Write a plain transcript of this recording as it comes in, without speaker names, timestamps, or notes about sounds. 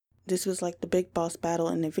this was like the big boss battle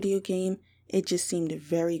in the video game. It just seemed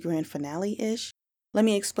very grand finale-ish. Let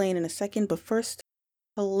me explain in a second, but first,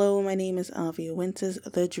 hello, my name is Avia Winters,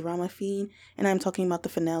 the Drama Fiend, and I'm talking about the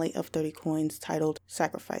finale of 30 Coins titled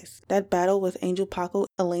Sacrifice. That battle with Angel, Paco,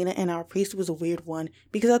 Elena, and our priest was a weird one,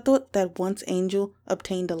 because I thought that once Angel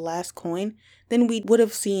obtained the last coin, then we would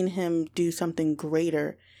have seen him do something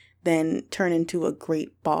greater than turn into a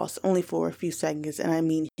great boss, only for a few seconds, and I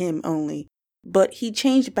mean him only. But he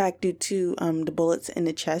changed back due to the bullets in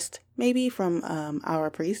the chest, maybe from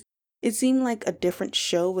our priest. It seemed like a different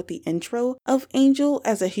show with the intro of Angel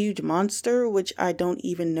as a huge monster, which I don't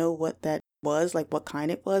even know what that was, like what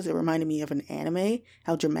kind it was. It reminded me of an anime,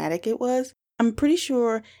 how dramatic it was. I'm pretty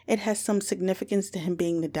sure it has some significance to him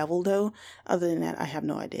being the devil though. Other than that, I have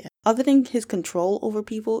no idea. Other than his control over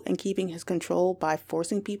people and keeping his control by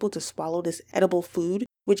forcing people to swallow this edible food,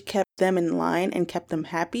 which kept them in line and kept them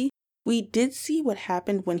happy, we did see what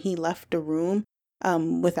happened when he left the room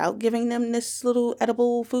without giving them this little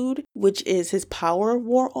edible food, which is his power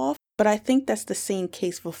wore off. But I think that's the same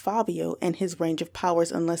case for Fabio and his range of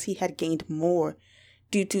powers unless he had gained more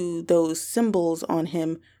due to those symbols on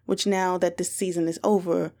him, which now that this season is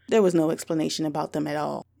over, there was no explanation about them at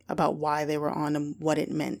all, about why they were on them, what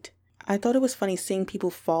it meant. I thought it was funny seeing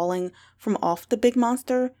people falling from off the big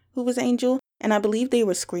monster who was Angel, and I believe they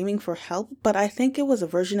were screaming for help, but I think it was a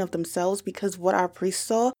version of themselves because what our priest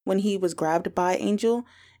saw when he was grabbed by Angel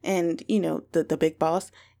and, the big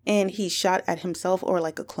boss, and he shot at himself or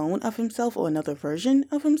like a clone of himself or another version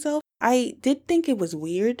of himself. I did think it was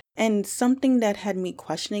weird and something that had me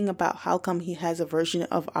questioning about how come he has a version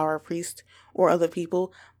of our priest or other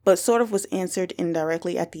people, but sort of was answered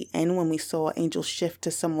indirectly at the end when we saw Angel shift to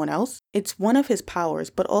someone else. It's one of his powers,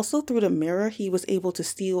 but also through the mirror, he was able to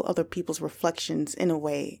steal other people's reflections in a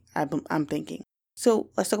way, I'm thinking. So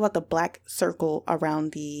let's talk about the black circle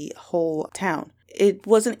around the whole town. It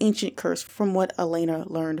was an ancient curse from what Elena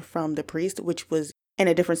learned from the priest, which was in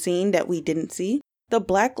a different scene that we didn't see. The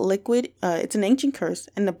black liquid, it's an ancient curse,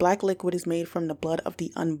 and the black liquid is made from the blood of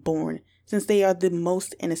the unborn. Since they are the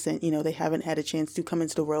most innocent, they haven't had a chance to come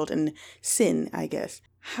into the world and sin, I guess.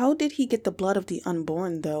 How did he get the blood of the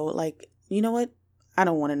unborn, though? Like, you know what? I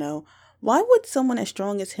don't want to know. Why would someone as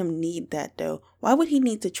strong as him need that, though? Why would he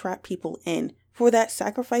need to trap people in for that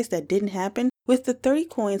sacrifice that didn't happen? With the 30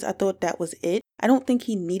 coins, I thought that was it. I don't think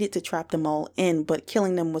he needed to trap them all in, but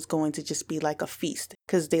killing them was going to just be like a feast,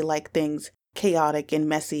 because they like things chaotic and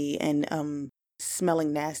messy and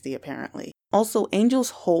smelling nasty, apparently. Also, Angel's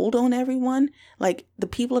hold on everyone, like the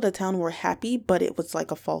people of the town were happy, but it was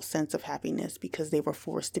like a false sense of happiness because they were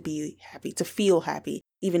forced to be happy, to feel happy,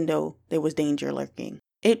 even though there was danger lurking.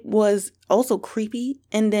 It was also creepy,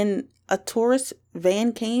 and then a tourist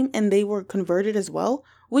van came and they were converted as well,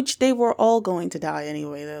 which they were all going to die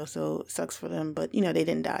anyway though, so it sucks for them, but they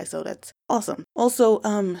didn't die, so that's awesome. Also,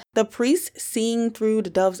 the priest seeing through the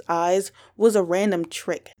dove's eyes was a random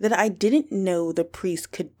trick that I didn't know the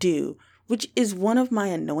priest could do, which is one of my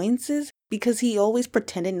annoyances because he always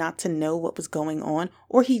pretended not to know what was going on,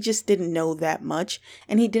 or he just didn't know that much,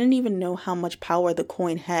 and he didn't even know how much power the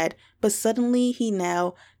coin had, but suddenly he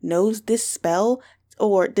now knows this spell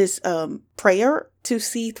or this prayer to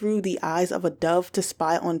see through the eyes of a dove to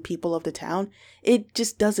spy on people of the town. It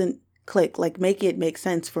just doesn't click, make it make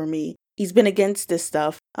sense for me. He's been against this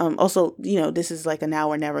stuff. Also, this is like a now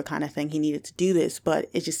or never kind of thing. He needed to do this, but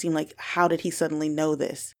it just seemed like, how did he suddenly know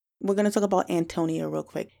this? We're going to talk about Antonio real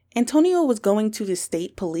quick. Antonio was going to the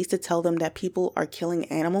state police to tell them that people are killing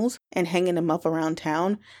animals and hanging them up around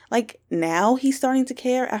town. Now he's starting to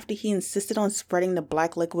care after he insisted on spreading the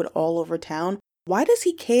black liquid all over town. Why does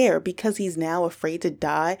he care? Because he's now afraid to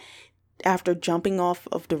die after jumping off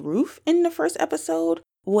of the roof in the first episode?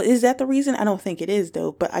 Well, is that the reason? I don't think it is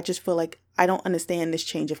though, but I just feel like I don't understand this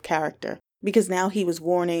change of character. Because now he was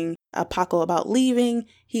warning Paco about leaving.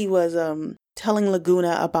 He was telling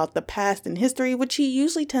Laguna about the past and history, which he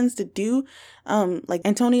usually tends to do.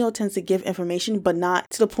 Antonio tends to give information, but not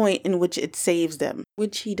to the point in which it saves them,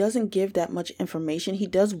 which he doesn't give that much information. He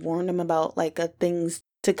does warn them about things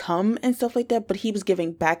to come and stuff like that, but he was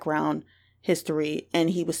giving background history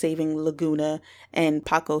and he was saving Laguna and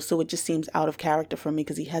Paco, so it just seems out of character for me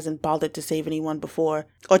because he hasn't bothered to save anyone before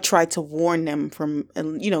or tried to warn them from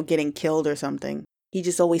getting killed or something. He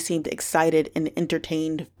just always seemed excited and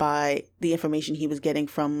entertained by the information he was getting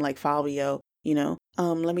from Fabio,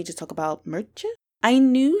 Let me just talk about Mircha. I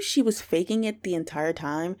knew she was faking it the entire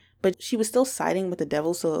time, but she was still siding with the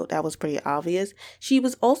devil, so that was pretty obvious. She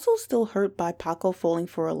was also still hurt by Paco falling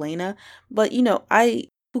for Elena, but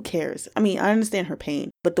who cares? I mean, I understand her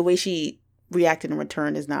pain, but the way she reacted in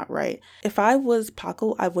return is not right. If I was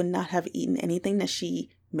Paco, I would not have eaten anything that she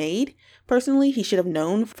made. Personally, he should have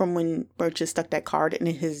known from when Murcha stuck that card in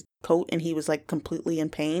his coat and he was like completely in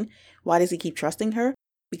pain. Why does he keep trusting her?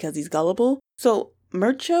 Because he's gullible. So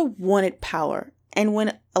Murcha wanted power. And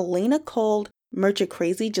when Elena called Murcha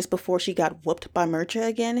crazy just before she got whooped by Murcha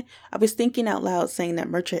again, I was thinking out loud saying that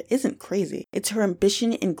Murcha isn't crazy. It's her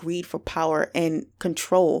ambition and greed for power and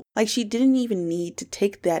control. Like, she didn't even need to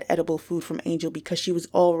take that edible food from Angel because she was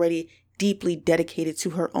already deeply dedicated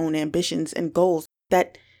to her own ambitions and goals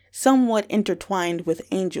that somewhat intertwined with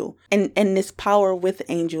Angel. And this power with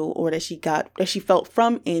Angel, or that she felt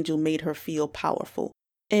from Angel, made her feel powerful.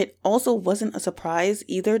 It also wasn't a surprise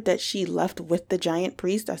either that she left with the giant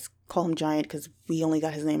priest. I call him giant because we only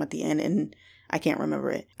got his name at the end and I can't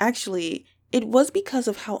remember it. Actually, it was because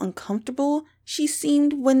of how uncomfortable she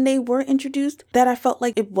seemed when they were introduced that I felt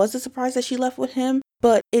like it was a surprise that she left with him,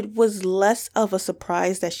 but it was less of a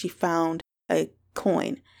surprise that she found a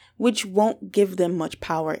coin, which won't give them much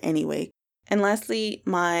power anyway. And lastly,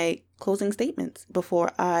 my closing statements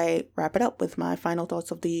before I wrap it up with my final thoughts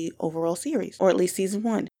of the overall series, or at least season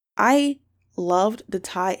 1. I loved the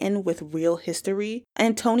tie-in with real history.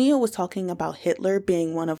 Antonio was talking about Hitler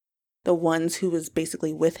being one of the ones who was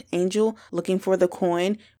basically with Angel looking for the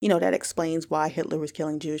coin. You know, that explains why Hitler was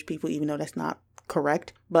killing Jewish people, even though that's not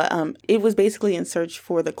correct. But it was basically in search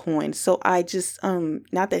for the coin. So I just,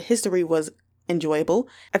 not that history was enjoyable.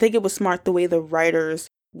 I think it was smart the way the writers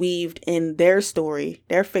weaved in their story,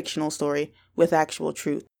 their fictional story, with actual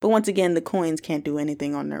truth. But once again, the coins can't do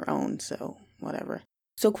anything on their own, so whatever.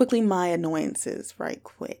 So quickly, my annoyances, right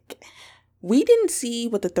quick. We didn't see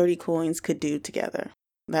what the 30 coins could do together.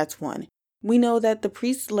 That's one. We know that the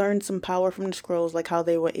priests learned some power from the scrolls, like how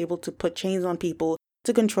they were able to put chains on people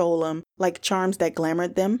to control them, like charms that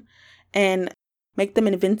glamored them, and make them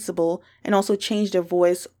invincible, and also change their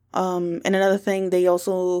voice. And another thing, they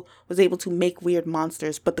also was able to make weird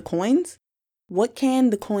monsters. But the coins? What can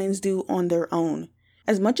the coins do on their own?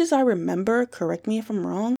 As much as I remember, correct me if I'm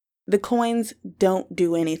wrong, the coins don't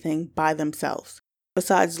do anything by themselves.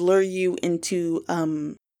 Besides lure you into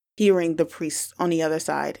hearing the priests on the other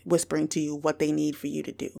side whispering to you what they need for you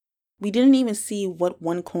to do. We didn't even see what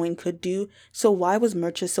one coin could do, so why was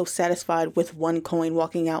Murcha so satisfied with one coin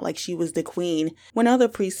walking out like she was the queen when other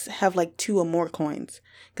priests have like 2 or more coins?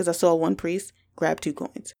 Because I saw one priest grab 2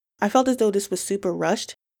 coins. I felt as though this was super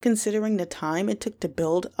rushed, considering the time it took to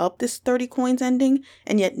build up this 30 coins ending,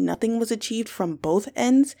 and yet nothing was achieved from both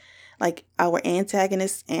ends, like our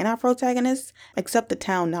antagonists and our protagonists, except the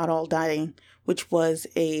town not all dying, which was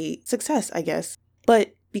a success, I guess.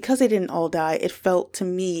 But because they didn't all die, it felt to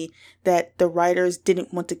me that the writers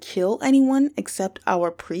didn't want to kill anyone except our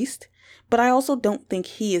priest. But I also don't think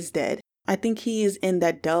he is dead. I think he is in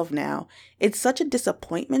that dove now. It's such a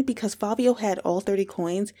disappointment because Fabio had all 30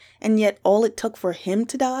 coins, and yet all it took for him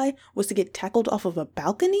to die was to get tackled off of a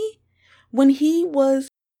balcony? When he was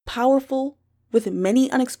powerful, with many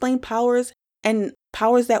unexplained powers, and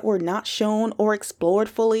powers that were not shown or explored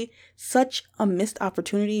fully, such a missed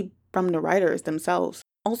opportunity from the writers themselves.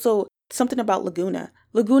 Also, something about Laguna.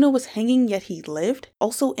 Laguna was hanging, yet he lived.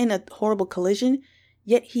 Also in a horrible collision,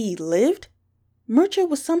 yet he lived. Murcha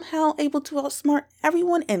was somehow able to outsmart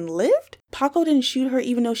everyone and lived. Paco didn't shoot her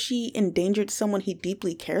even though she endangered someone he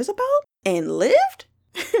deeply cares about and lived.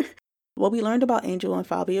 What we learned about Angel and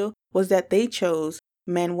Fabio was that they chose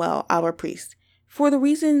Manuel, our priest, for the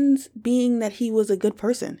reasons being that he was a good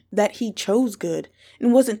person, that he chose good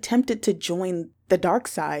and wasn't tempted to join the dark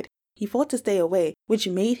side. He fought to stay away, which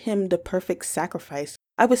made him the perfect sacrifice.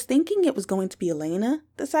 I was thinking it was going to be Elena,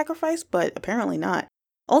 the sacrifice, but apparently not.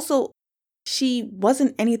 Also, she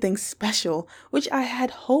wasn't anything special, which I had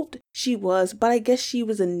hoped she was, but I guess she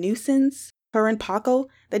was a nuisance, her and Paco,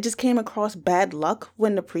 that just came across bad luck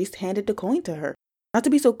when the priest handed the coin to her. Not to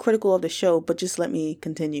be so critical of the show, but just let me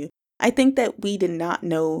continue. I think that we did not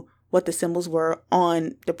know what the symbols were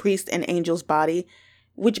on the priest and Angel's body,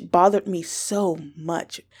 which bothered me so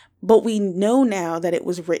much. But we know now that it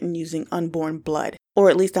was written using unborn blood, or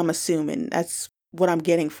at least I'm assuming that's what I'm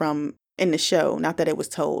getting from in the show, not that it was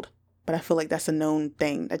told. But I feel like that's a known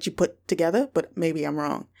thing that you put together, but maybe I'm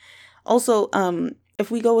wrong. Also,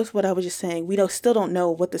 if we go with what I was just saying, we still don't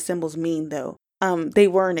know what the symbols mean though. They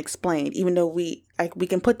weren't explained, even though we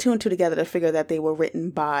can put 2 and 2 together to figure that they were written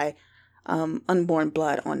by unborn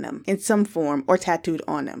blood on them in some form or tattooed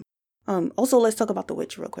on them. Also, let's talk about the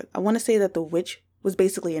witch real quick. I want to say that the witch was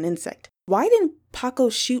basically an insect. Why didn't Paco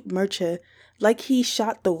shoot Murcha like he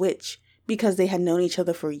shot the witch? Because they had known each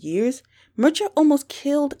other for years? Murcha almost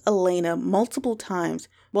killed Elena multiple times,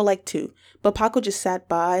 well, like 2, but Paco just sat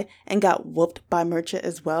by and got whooped by Murcha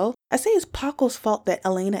as well. I say it's Paco's fault that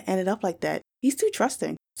Elena ended up like that. He's too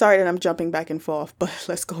trusting. Sorry that I'm jumping back and forth, but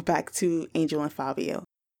let's go back to Angel and Fabio.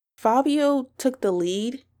 Fabio took the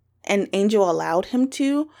lead and Angel allowed him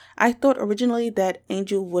to. I thought originally that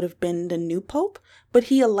Angel would have been the new pope, but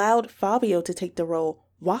he allowed Fabio to take the role.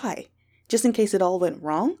 Why? Just in case it all went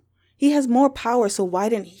wrong? He has more power, so why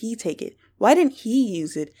didn't he take it? Why didn't he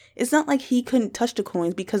use it? It's not like he couldn't touch the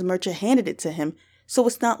coins because Murcha handed it to him, so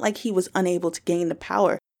it's not like he was unable to gain the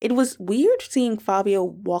power. It was weird seeing Fabio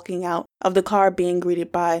walking out of the car being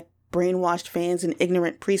greeted by brainwashed fans and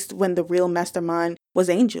ignorant priests when the real mastermind was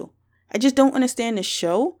Angel. I just don't understand the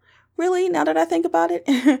show, really, now that I think about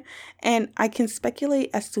it. And I can speculate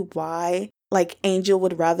as to why, like, Angel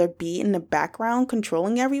would rather be in the background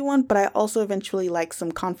controlling everyone, but I also eventually like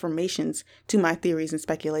some confirmations to my theories and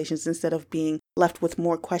speculations instead of being left with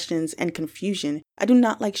more questions and confusion. I do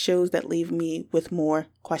not like shows that leave me with more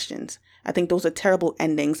questions. I think those are terrible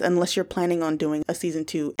endings unless you're planning on doing a season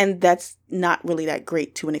 2, and that's not really that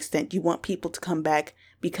great to an extent. You want people to come back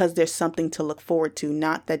because there's something to look forward to,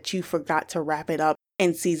 not that you forgot to wrap it up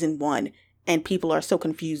in season 1 and people are so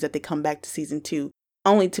confused that they come back to season 2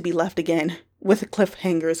 only to be left again with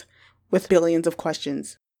cliffhangers with billions of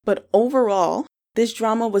questions. But overall, this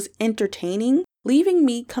drama was entertaining, leaving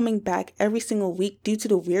me coming back every single week due to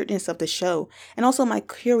the weirdness of the show and also my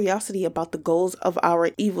curiosity about the goals of our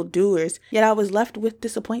evildoers, yet I was left with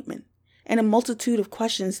disappointment and a multitude of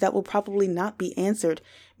questions that will probably not be answered.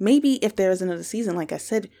 Maybe if there is another season, like I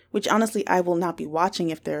said, which honestly I will not be watching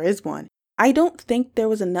if there is one. I don't think there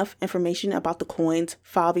was enough information about the coins,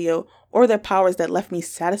 Fabio, or their powers that left me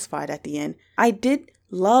satisfied at the end. I did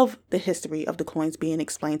love the history of the coins being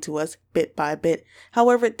explained to us bit by bit.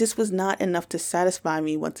 However, this was not enough to satisfy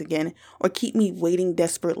me once again or keep me waiting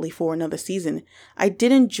desperately for another season. I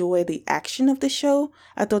did enjoy the action of the show.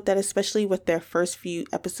 I thought that especially with their first few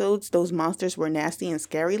episodes, those monsters were nasty and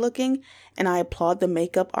scary looking, and I applaud the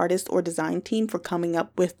makeup artist or design team for coming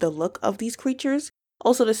up with the look of these creatures.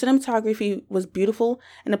 Also, the cinematography was beautiful,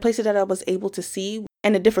 and the places that I was able to see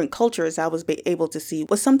and the different cultures I was able to see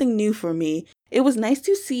was something new for me. It was nice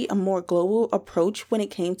to see a more global approach when it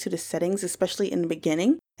came to the settings, especially in the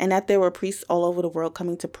beginning, and that there were priests all over the world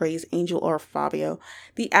coming to praise Angel or Fabio.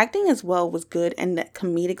 The acting as well was good, and the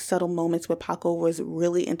comedic subtle moments with Paco was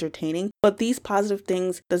really entertaining, but these positive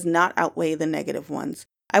things does not outweigh the negative ones.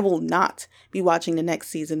 I will not be watching the next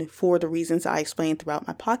season for the reasons I explained throughout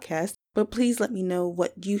my podcast, but please let me know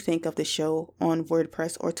what you think of the show on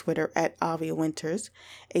WordPress or Twitter at Avia Winters,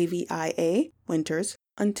 AVIA Winters.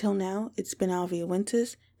 Until now, it's been Avia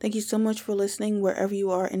Winters. Thank you so much for listening wherever you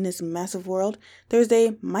are in this massive world.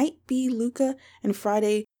 Thursday might be Luca, and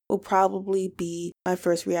Friday will probably be my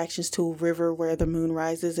first reactions to River Where the Moon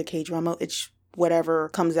Rises, a K-drama. It's whatever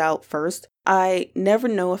comes out first. I never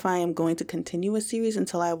know if I am going to continue a series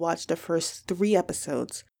until I watch the first 3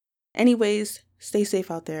 episodes. Anyways, stay safe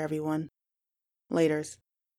out there, everyone. Laters.